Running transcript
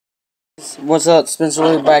What's up, Spencer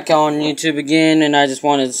Lee back on YouTube again, and I just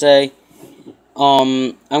wanted to say,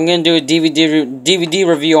 I'm gonna do a DVD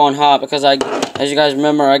review on Hop because as you guys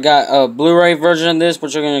remember, I got a Blu-ray version of this,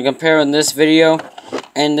 which we're gonna compare in this video,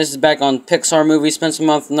 and this is back on Pixar movie Spencer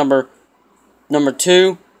Month number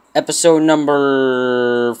 2, episode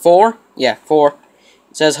number 4. Yeah, 4.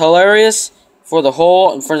 It says hilarious for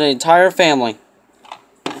the entire family.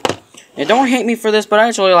 And don't hate me for this, but I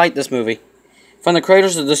actually like this movie. From the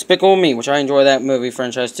creators of Despicable Me, which I enjoy that movie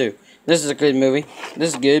franchise too. This is a good movie.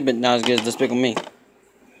 This is good, but not as good as Despicable Me.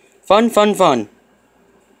 Fun, fun, fun.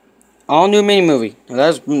 All new mini movie. Now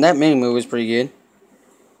that mini movie is pretty good.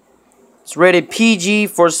 It's rated PG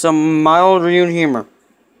for some mild rude humor.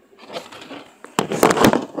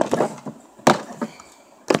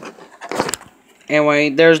 Anyway,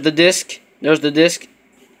 there's the disc. There's the disc.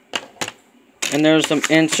 And there's some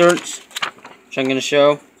inserts, which I'm going to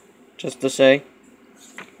show, just to say.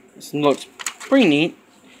 This looks pretty neat.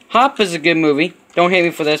 Hop is a good movie. Don't hate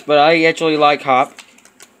me for this, but I actually like Hop.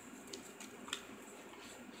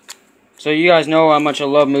 So you guys know how much I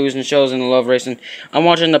love movies and shows and I love racing. I'm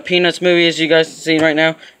watching the Peanuts movie, as you guys see right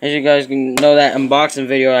now. As you guys can know, that unboxing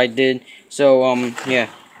video I did. So,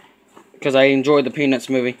 yeah. Because I enjoyed the Peanuts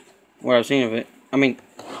movie. What I've seen of it. I mean,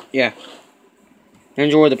 yeah. I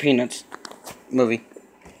enjoy the Peanuts movie.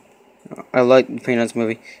 I like the Peanuts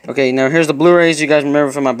movie. Okay, now here's the Blu-rays you guys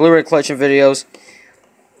remember from my Blu-ray collection videos.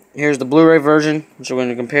 Here's the Blu-ray version, which we're going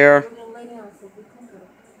to compare.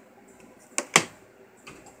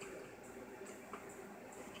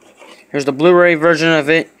 Here's the Blu-ray version of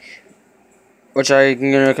it, which I'm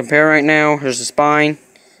going to compare right now. Here's the spine.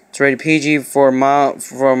 It's rated PG for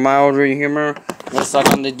mild reading humor. Looks like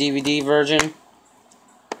on the DVD version.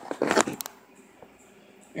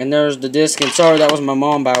 And there's the disc. And sorry, that was my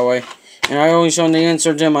mom, by the way. And I only shown the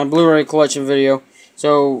inserts in my Blu-ray collection video.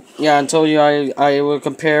 So, yeah, I told you I will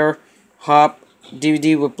compare Hop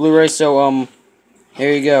DVD with Blu-ray. So,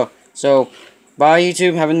 here you go. So, bye,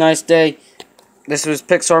 YouTube. Have a nice day. This was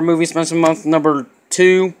Pixar Movie Spencer Month number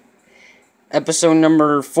 2, episode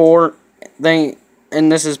number 4.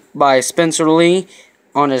 And this is by Spencer Lee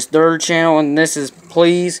on his 3rd channel. And this is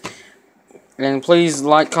Please. And please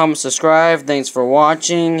like, comment, subscribe. Thanks for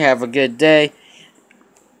watching. Have a good day.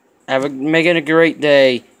 Make it a great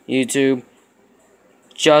day, YouTube.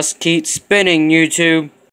 Just keep spinning, YouTube.